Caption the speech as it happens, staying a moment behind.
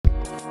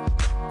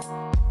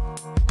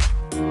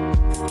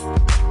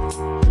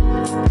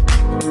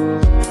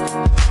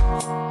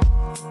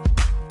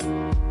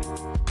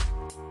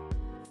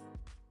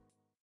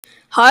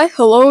Hi,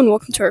 hello, and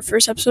welcome to our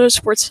first episode of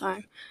Sports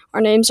Time. Our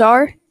names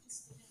are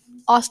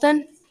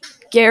Austin?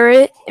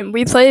 Garrett, and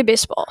we play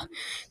baseball.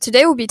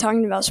 Today we'll be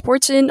talking about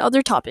sports and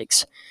other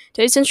topics.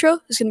 Today's intro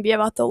is going to be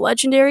about the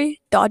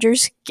legendary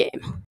Dodgers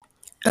game.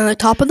 In the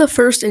top of the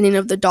first inning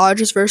of the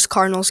Dodgers vs.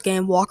 Cardinals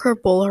game, Walker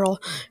Buehler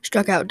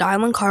struck out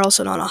Dylan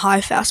Carlson on a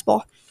high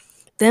fastball.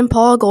 Then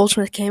Paul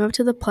Goldschmidt came up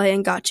to the plate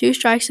and got 2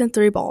 strikes and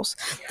 3 balls.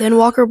 Then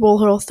Walker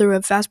Buehler threw a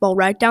fastball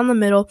right down the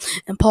middle,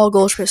 and Paul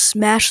Goldschmidt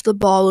smashed the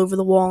ball over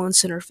the wall in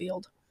center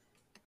field.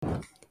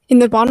 In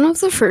the bottom of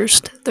the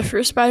first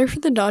batter for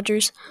the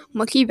Dodgers,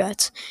 Mookie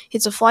Betts,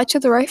 hits a fly to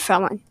the right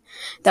foul line.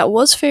 That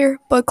was fair,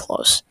 but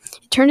close.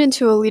 It turned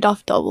into a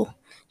leadoff double.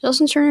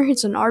 Justin Turner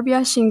hits an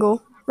RBI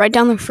single right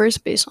down the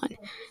first baseline.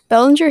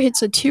 Bellinger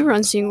hits a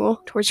 2-run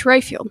single towards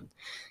right field.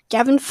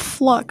 Gavin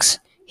Flux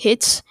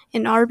hits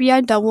an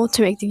RBI double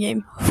to make the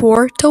game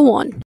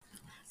 4-1.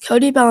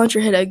 Cody Bellinger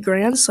hit a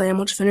grand slam,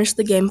 which finished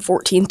the game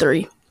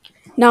 14-3.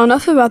 Now,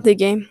 enough about the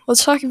game.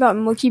 Let's talk about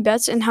Mookie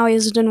Betts and how he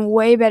has done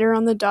way better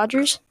on the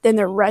Dodgers than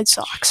the Red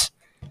Sox.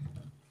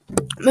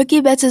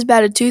 Mookie Betts has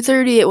batted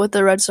 .238 with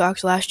the Red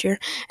Sox last year,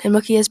 and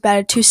Mookie has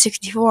batted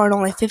 .264 in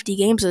only 50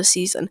 games this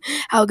season.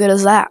 How good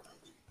is that?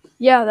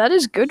 Yeah, that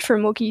is good for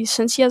Mookie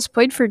since he has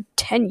played for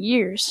 10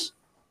 years.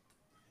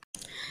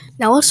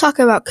 Now let's talk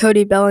about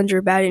Cody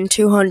Bellinger batting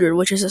 .200,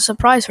 which is a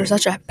surprise for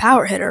such a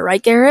power hitter,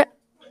 right, Garrett?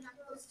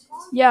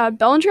 Yeah,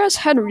 Bellinger has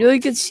had really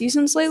good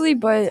seasons lately,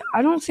 but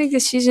I don't think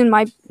this season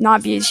might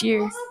not be his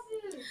year.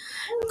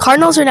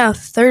 Cardinals are now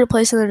third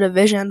place in their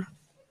division.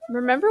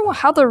 Remember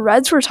how the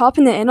Reds were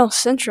topping the NL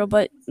Central,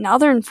 but now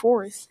they're in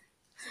fourth.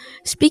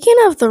 Speaking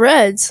of the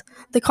Reds,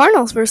 the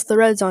Cardinals versus the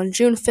Reds on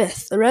June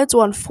 5th. The Reds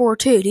won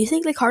 4-2. Do you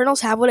think the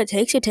Cardinals have what it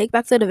takes to take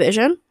back the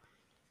division?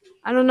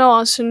 I don't know,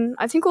 Austin.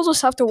 I think we'll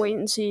just have to wait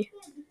and see.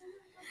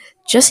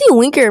 Jesse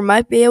Winker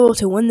might be able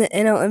to win the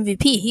NL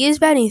MVP. He is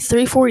batting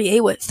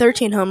 .348 with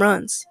 13 home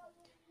runs.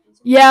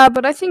 Yeah,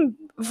 but I think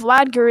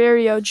Vlad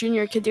Guerrero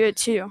Jr. could do it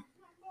too.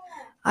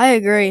 I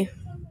agree.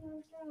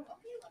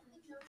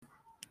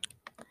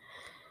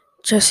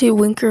 Jesse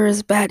Winker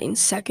is batting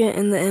second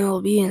in the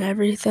MLB and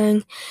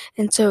everything,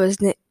 and so is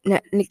Nick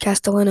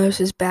Castellanos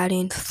is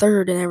batting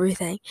third and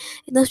everything.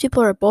 And those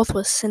people are both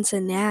with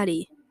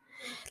Cincinnati.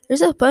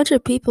 There's a bunch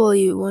of people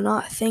you will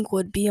not think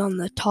would be on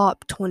the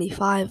top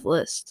 25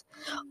 list,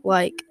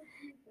 like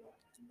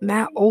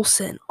Matt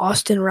Olson,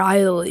 Austin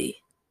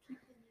Riley,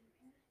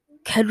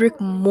 Kedrick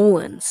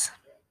Mullins,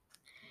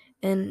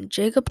 and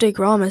Jacob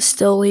deGrom is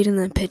still leading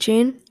the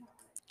pitching.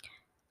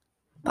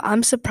 But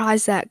I'm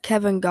surprised that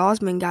Kevin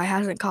Gausman guy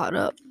hasn't caught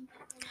up.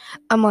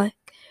 I'm like,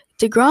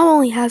 deGrom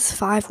only has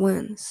 5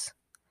 wins,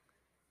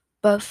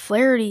 but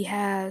Flaherty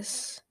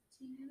has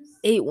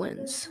 8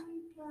 wins.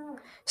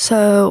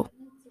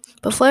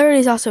 But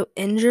Flaherty's also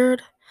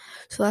injured,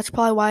 so that's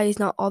probably why he's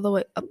not all the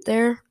way up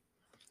there.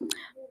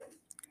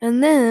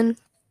 And then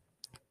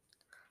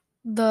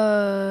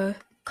the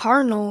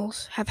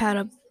Cardinals have had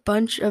a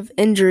bunch of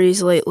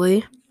injuries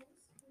lately.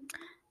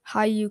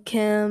 Hye-Yu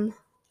Kim.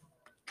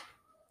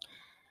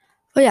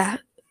 Oh yeah,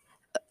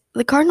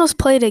 the Cardinals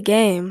played a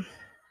game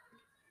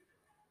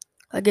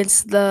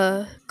against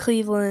the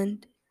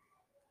Cleveland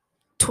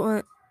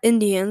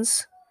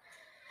Indians,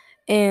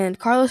 and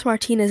Carlos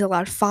Martinez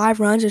allowed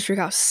 5 runs and struck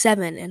out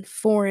 7 in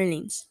 4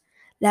 innings.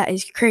 That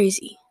is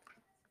crazy.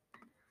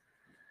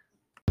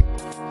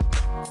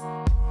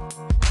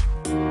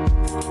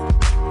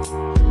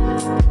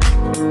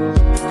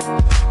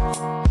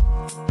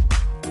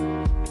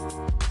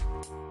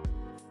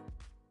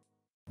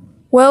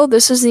 Well,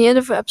 this is the end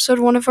of episode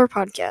 1 of our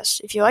podcast.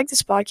 If you like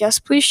this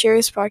podcast, please share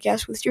this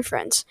podcast with your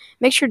friends.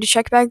 Make sure to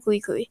check back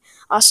weekly.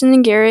 Austin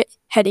and Garrett,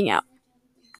 heading out.